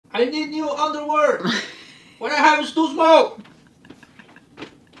I need new underwear. What I have is too small.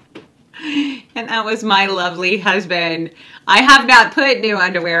 And that was my lovely husband. I have not put new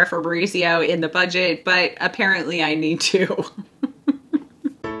underwear for Mauricio in the budget, but apparently I need to.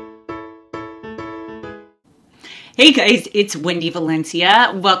 Hey guys, it's Wendy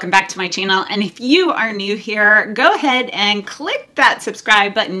Valencia. Welcome back to my channel. And if you are new here, go ahead and click that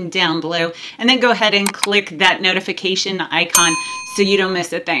subscribe button down below. And then go ahead and click that notification icon so you don't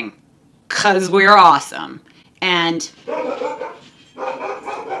miss a thing. Because we're awesome. And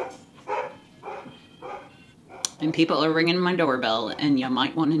people are ringing my doorbell and you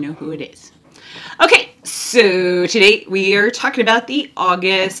might want to know who it is. Okay, so today we are talking about the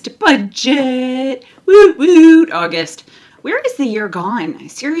August budget. Woot woot, August. Where is the year gone?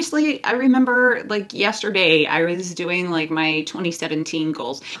 Seriously, I remember like yesterday I was doing like my 2017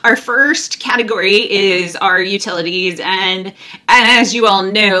 goals. Our first category is our utilities, and as you all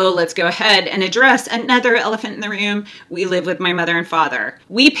know, let's go ahead and address another elephant in the room. We live with my mother and father.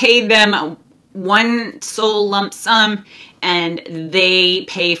 We paid them one sole lump sum and they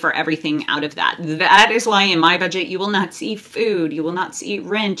pay for everything out of that. That is why in my budget you will not see food, you will not see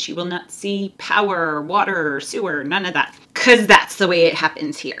rent, you will not see power, water, sewer, none of that. Because that's the way it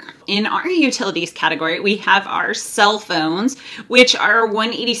happens here. In our utilities category, we have our cell phones, which are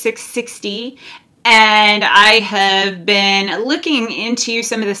 $186.60. And I have been looking into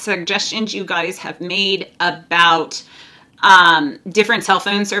some of the suggestions you guys have made about different cell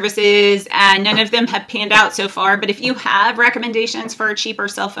phone services, and none of them have panned out so far. But if you have recommendations for cheaper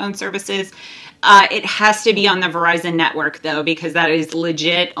cell phone services, it has to be on the Verizon network though, because that is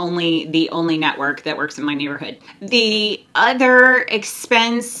legit the only network that works in my neighborhood. The other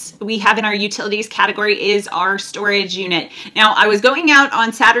expense we have in our utilities category is our storage unit. Now, I was going out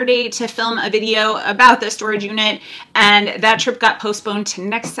on Saturday to film a video about the storage unit, and that trip got postponed to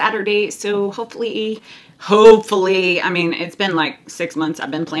next Saturday. So hopefully, I mean, it's been like 6 months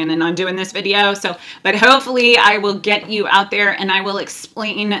I've been planning on doing this video. But hopefully I will get you out there and I will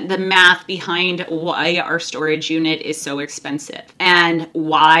explain the math behind why our storage unit is so expensive and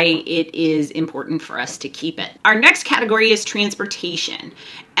why it is important for us to keep it. Our next category is transportation.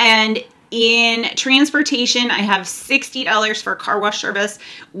 And in transportation, I have $60 for car wash service.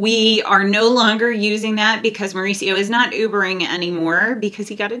 We are no longer using that because Mauricio is not Ubering anymore because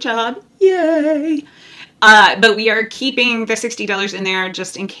he got a job. Yay! But we are keeping the $60 in there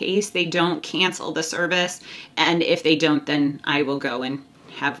just in case they don't cancel the service. And if they don't, then I will go and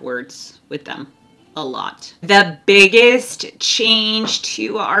have words with them a lot. The biggest change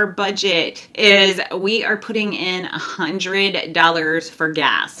to our budget is we are putting in $100 for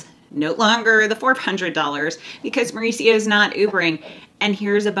gas. No longer the $400 because Mauricio is not Ubering. And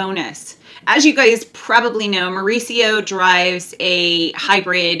here's a bonus. As you guys probably know, Mauricio drives a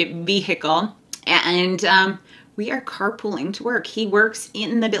hybrid vehicle. And we are carpooling to work. He works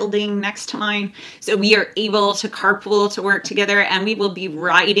in the building next to mine. So we are able to carpool to work together, and we will be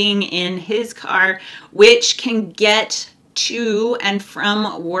riding in his car, which can get to and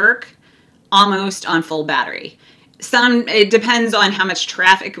from work almost on full battery. It depends on how much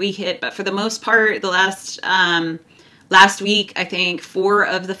traffic we hit, but for the most part, the last week, I think 4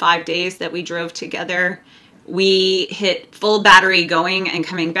 of the 5 days that we drove together, we hit full battery going and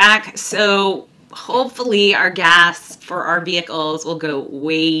coming back. So hopefully our gas for our vehicles will go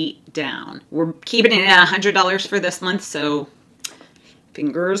way down. We're keeping it at $100 for this month, so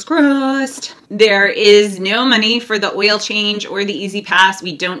fingers crossed. There is no money for the oil change or the Easy Pass.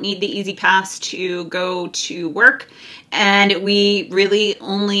 We don't need the Easy Pass to go to work. And we really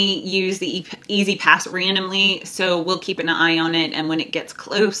only use the Easy Pass randomly, so we'll keep an eye on it. And when it gets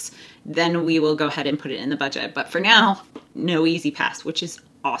close, then we will go ahead and put it in the budget. But for now, no Easy Pass, which is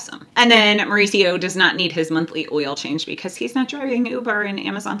awesome. And then Mauricio does not need his monthly oil change because he's not driving Uber and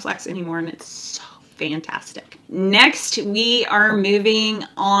Amazon Flex anymore, and it's so fantastic. Next, we are moving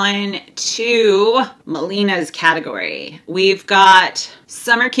on to Melina's category. We've got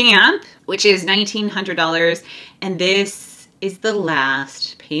summer camp, which is $1,900, and this is the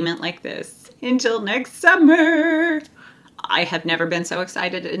last payment like this until next summer. I have never been so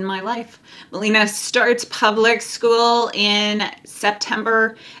excited in my life. Melina starts public school in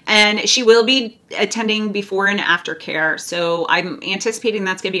September, and she will be attending before and after care. So I'm anticipating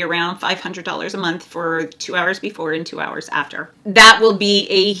that's going to be around $500 a month for 2 hours before and 2 hours after. That will be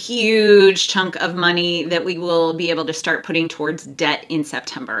a huge chunk of money that we will be able to start putting towards debt in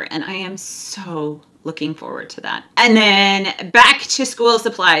September. And I am so looking forward to that. And then back to school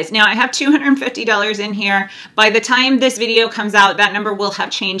supplies. Now I have $250 in here. By the time this video comes out, that number will have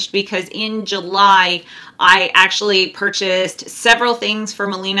changed because in July, I actually purchased several things for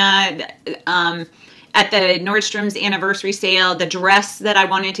Melina at the Nordstrom's anniversary sale. The dress that I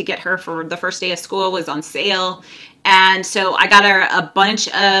wanted to get her for the first day of school was on sale. And so I got her a bunch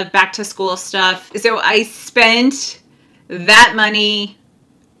of back to school stuff. So I spent that money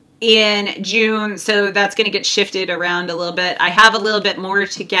in June, so that's going to get shifted around a little bit. I have a little bit more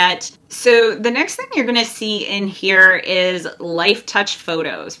to get. So the next thing you're going to see in here is Life Touch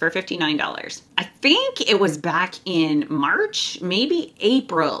photos for $59. I think it was back in March, maybe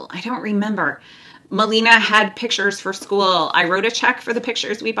April. I don't remember. Melina had pictures for school. I wrote a check for the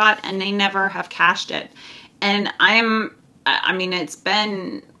pictures we bought and they never have cashed it. And I mean, it's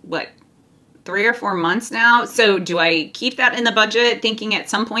been, what, 3 or 4 months now. So do I keep that in the budget thinking at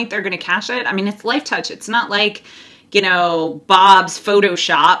some point they're going to cash it? I mean, it's Life Touch. It's not like, you know, Bob's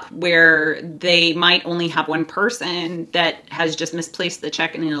Photoshop where they might only have one person that has just misplaced the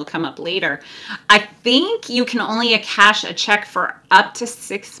check and it'll come up later. I think you can only cash a check for up to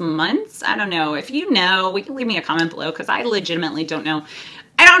 6 months. I don't know. If you know, we can leave me a comment below because I legitimately don't know.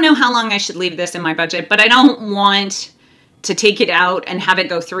 I don't know how long I should leave this in my budget, but I don't want to take it out and have it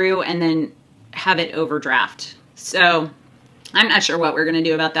go through and then have it overdraft. So I'm not sure what we're going to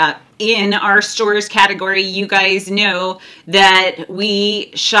do about that. In our stores category, you guys know that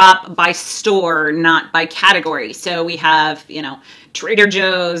we shop by store, not by category. So we have, you know, Trader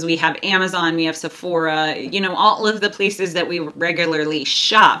Joe's, we have Amazon, we have Sephora, you know, all of the places that we regularly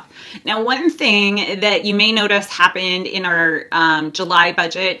shop. Now, one thing that you may notice happened in our July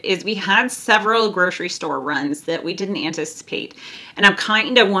budget is we had several grocery store runs that we didn't anticipate. And I'm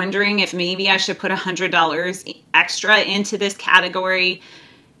kind of wondering if maybe I should put $100 extra into this category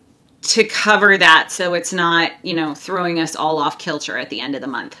to cover that so it's not, you know, throwing us all off kilter at the end of the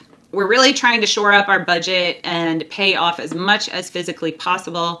month. We're really trying to shore up our budget and pay off as much as physically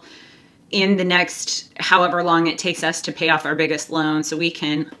possible in the next however long it takes us to pay off our biggest loan so we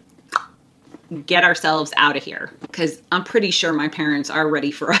can get ourselves out of here. Because I'm pretty sure my parents are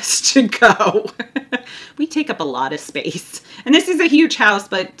ready for us to go. We take up a lot of space. And this is a huge house,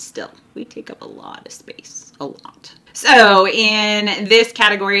 but still, we take up a lot of space. A lot. So in this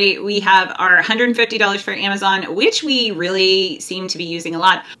category, we have our $150 for Amazon, which we really seem to be using a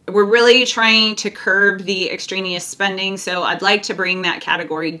lot. We're really trying to curb the extraneous spending. So I'd like to bring that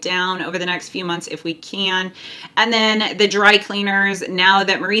category down over the next few months if we can. And then the dry cleaners, now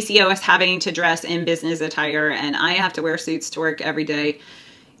that Mauricio is having to dress in business attire and I have to wear suits to work every day,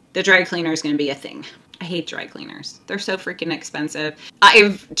 the dry cleaner is going to be a thing. I hate dry cleaners. They're so freaking expensive.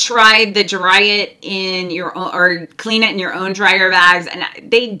 I've tried the dry it in your own, or clean it in your own dryer bags, and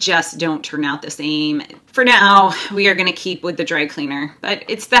they just don't turn out the same. For now, we are going to keep with the dry cleaner, but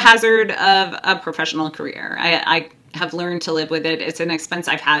it's the hazard of a professional career. I have learned to live with it. It's an expense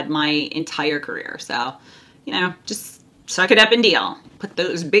I've had my entire career. So, you know, just suck it up and deal. Put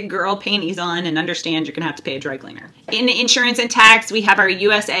those big girl panties on and understand you're going to have to pay a dry cleaner. In insurance and tax, we have our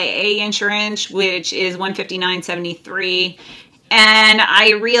USAA insurance, which is $159.73. And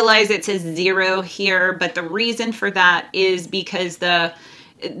I realize it says 0 here, but the reason for that is because the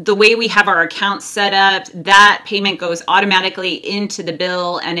way we have our account set up, that payment goes automatically into the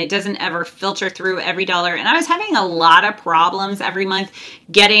bill and it doesn't ever filter through EveryDollar. And I was having a lot of problems every month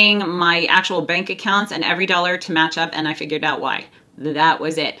getting my actual bank accounts and EveryDollar to match up, and I figured out why. That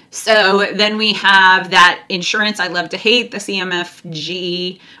was it. So then we have that insurance I love to hate, the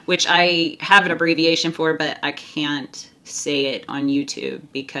CMFG, which I have an abbreviation for, but I can't say it on YouTube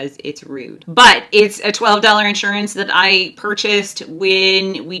because it's rude. But it's a $12 insurance that I purchased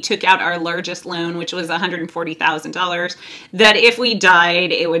when we took out our largest loan, which was $140,000, that if we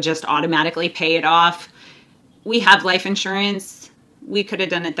died, it would just automatically pay it off. We have life insurance. We could have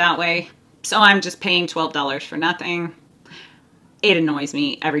done it that way. So I'm just paying $12 for nothing. It annoys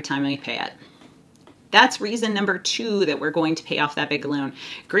me every time I pay it. That's reason number 2 that we're going to pay off that big loan.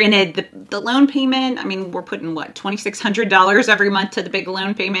 Granted, the loan payment, I mean, we're putting, what, $2,600 every month to the big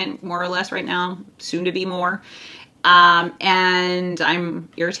loan payment, more or less right now, soon to be more. And I'm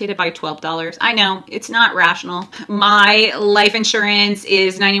irritated by $12. I know, it's not rational. My life insurance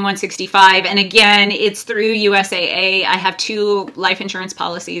is $91.65, and again, it's through USAA. I have 2 life insurance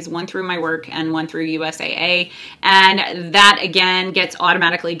policies, one through my work and one through USAA, and that again gets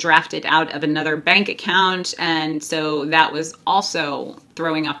automatically drafted out of another bank account, and so that was also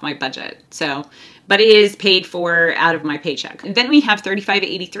throwing off my budget. So, but it is paid for out of my paycheck. And then we have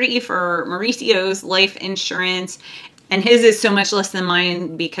 $35.83 for Mauricio's life insurance. And his is so much less than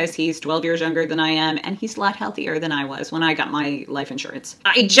mine because he's 12 years younger than I am, and he's a lot healthier than I was when I got my life insurance.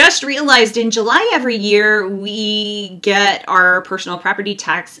 I just realized in July every year we get our personal property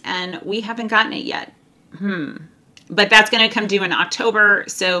tax, and we haven't gotten it yet. But that's going to come due in October,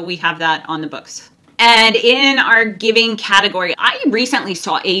 so we have that on the books. And in our giving category, I recently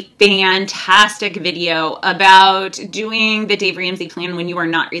saw a fantastic video about doing the Dave Ramsey plan when you are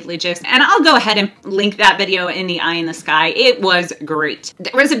not religious. And I'll go ahead and link that video in the eye in the sky. It was great.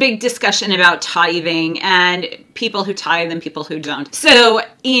 There was a big discussion about tithing and people who tithe and people who don't. So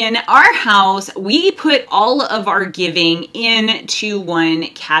in our house, we put all of our giving into one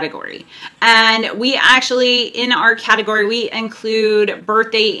category. And we actually, in our category, we include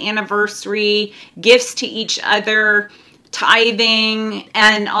birthday, anniversary, gifts to each other, tithing,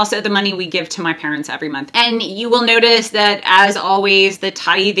 and also the money we give to my parents every month. And you will notice that, as always, the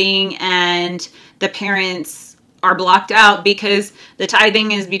tithing and the parents are blocked out because the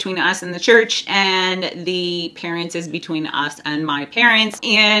tithing is between us and the church, and the parents is between us and my parents.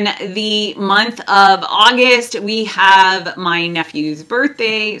 In the month of August, we have my nephew's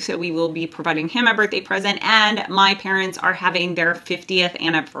birthday, so we will be providing him a birthday present, and my parents are having their 50th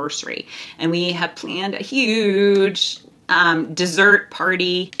anniversary, and we have planned a huge dessert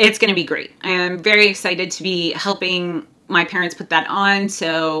party. It's going to be great. I am very excited to be helping my parents put that on,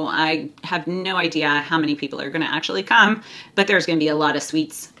 so I have no idea how many people are going to actually come, but there's going to be a lot of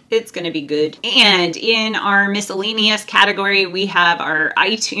sweets. It's going to be good. And in our miscellaneous category, we have our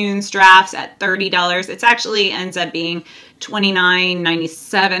iTunes drafts at $30. It actually ends up being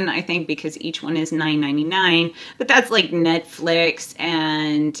 $29.97, I think, because each one is $9.99. But that's like Netflix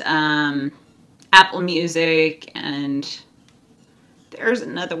and Apple Music, and there's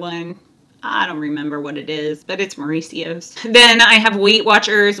another one. I don't remember what it is, but it's Mauricio's. Then I have Weight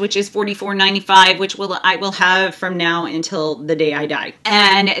Watchers, which is $44.95, which I will have from now until the day I die.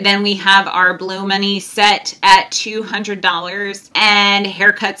 And then we have our Blow Money set at $200 and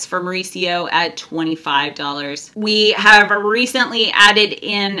haircuts for Mauricio at $25. We have recently added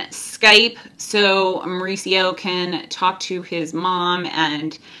in Skype so Mauricio can talk to his mom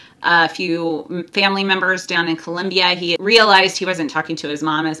and a few family members down in Colombia. He realized he wasn't talking to his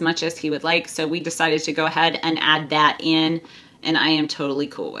mom as much as he would like, so we decided to go ahead and add that in, and I am totally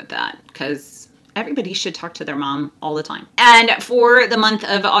cool with that because everybody should talk to their mom all the time. And for the month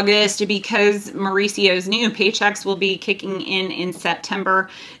of August, because Mauricio's new paychecks will be kicking in September,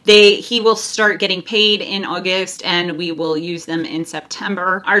 he will start getting paid in August, and we will use them in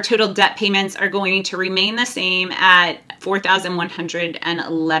September. Our total debt payments are going to remain the same at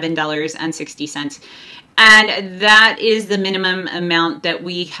 $4,111.60. And that is the minimum amount that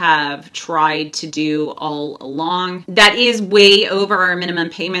we have tried to do all along. That is way over our minimum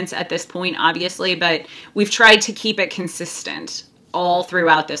payments at this point, obviously, but we've tried to keep it consistent all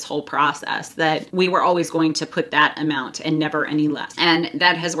throughout this whole process, that we were always going to put that amount and never any less. And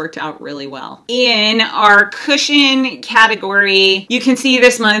that has worked out really well. In our cushion category, you can see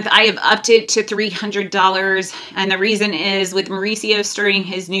this month I have upped it to $300. And the reason is, with Mauricio starting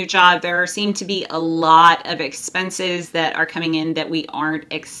his new job, there seem to be a lot of expenses that are coming in that we aren't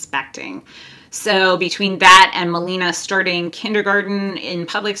expecting. So between that and Melina starting kindergarten in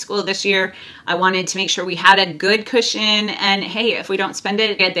public school this year, I wanted to make sure we had a good cushion. And hey, if we don't spend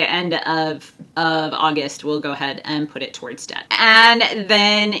it at the end of August, we'll go ahead and put it towards debt. And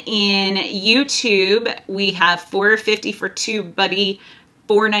then in YouTube, we have $4.50 for TubeBuddy,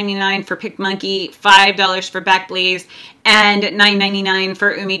 $4.99 for PicMonkey, $5 for Backblaze, and $9.99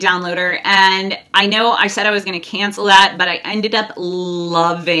 for Umi Downloader. And I know I said I was going to cancel that, but I ended up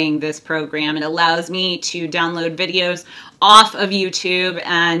loving this program. It allows me to download videos off of YouTube,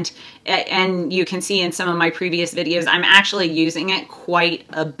 and you can see in some of my previous videos, I'm actually using it quite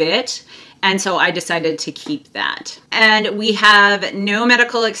a bit. And so I decided to keep that. And we have no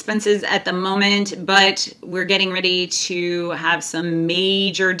medical expenses at the moment, but we're getting ready to have some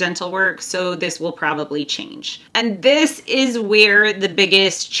major dental work, so this will probably change. And this is where the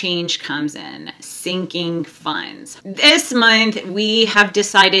biggest change comes in: sinking funds. This month, we have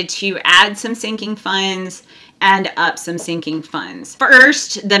decided to add some sinking funds and up some sinking funds.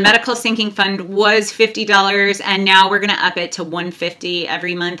 First, the medical sinking fund was $50, and now we're gonna up it to $150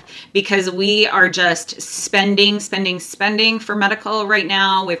 every month because we are just spending for medical right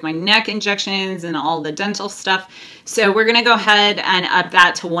now with my neck injections and all the dental stuff. So we're gonna go ahead and up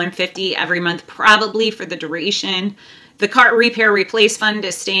that to $150 every month, probably for the duration The car repair replace fund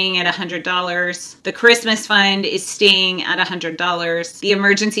is staying at $100. The Christmas fund is staying at $100. The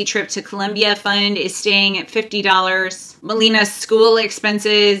emergency trip to Colombia fund is staying at $50. Melina's school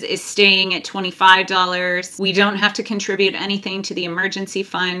expenses is staying at $25. We don't have to contribute anything to the emergency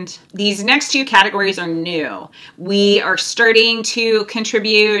fund. These next two categories are new. We are starting to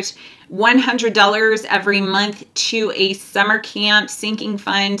contribute $100 every month to a summer camp sinking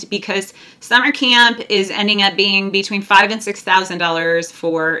fund, because summer camp is ending up being between $5,000 and $6,000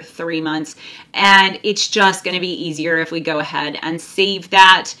 for 3 months. And it's just going to be easier if we go ahead and save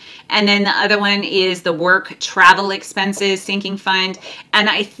that. And then the other one is the work travel expenses sinking fund. And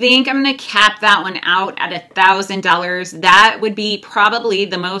I think I'm going to cap that one out at $1,000. That would be probably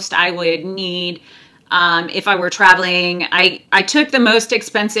the most I would need if I were traveling. I took the most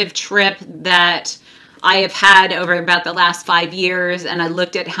expensive trip that I have had over about the last 5 years, and I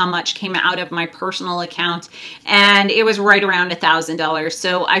looked at how much came out of my personal account, and it was right around $1,000.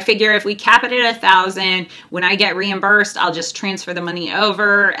 So I figure if we cap it at $1,000, when I get reimbursed, I'll just transfer the money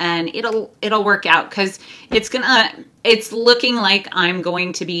over, and it'll work out, because it's looking like I'm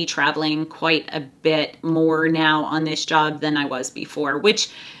going to be traveling quite a bit more now on this job than I was before, which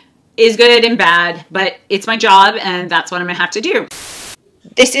is good and bad, but it's my job, and that's what I'm gonna have to do.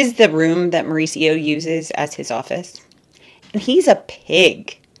 This is the room that Mauricio uses as his office, and he's a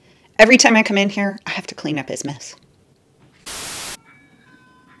pig. Every time I come in here, I have to clean up his mess.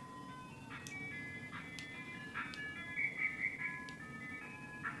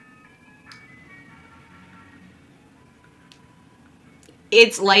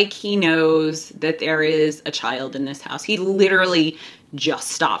 It's like he knows that there is a child in this house. He literally just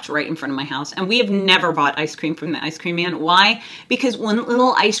stopped right in front of my house, and we have never bought ice cream from the ice cream man. Why? Because one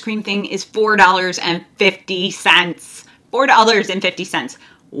little ice cream thing is $4.50. $4.50.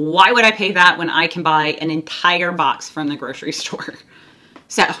 Why would I pay that when I can buy an entire box from the grocery store?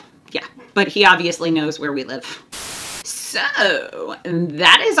 So, yeah, but he obviously knows where we live. So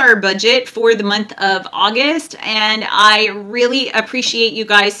that is our budget for the month of August, and I really appreciate you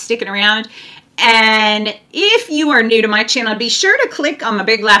guys sticking around. And if you are new to my channel, be sure to click on my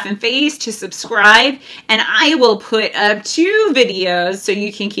big laughing face to subscribe, and I will put up 2 videos so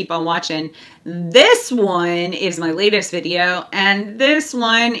you can keep on watching. This one is my latest video, and this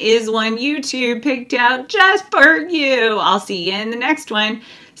one is one YouTube picked out just for you. I'll see you in the next one.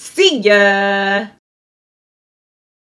 See ya!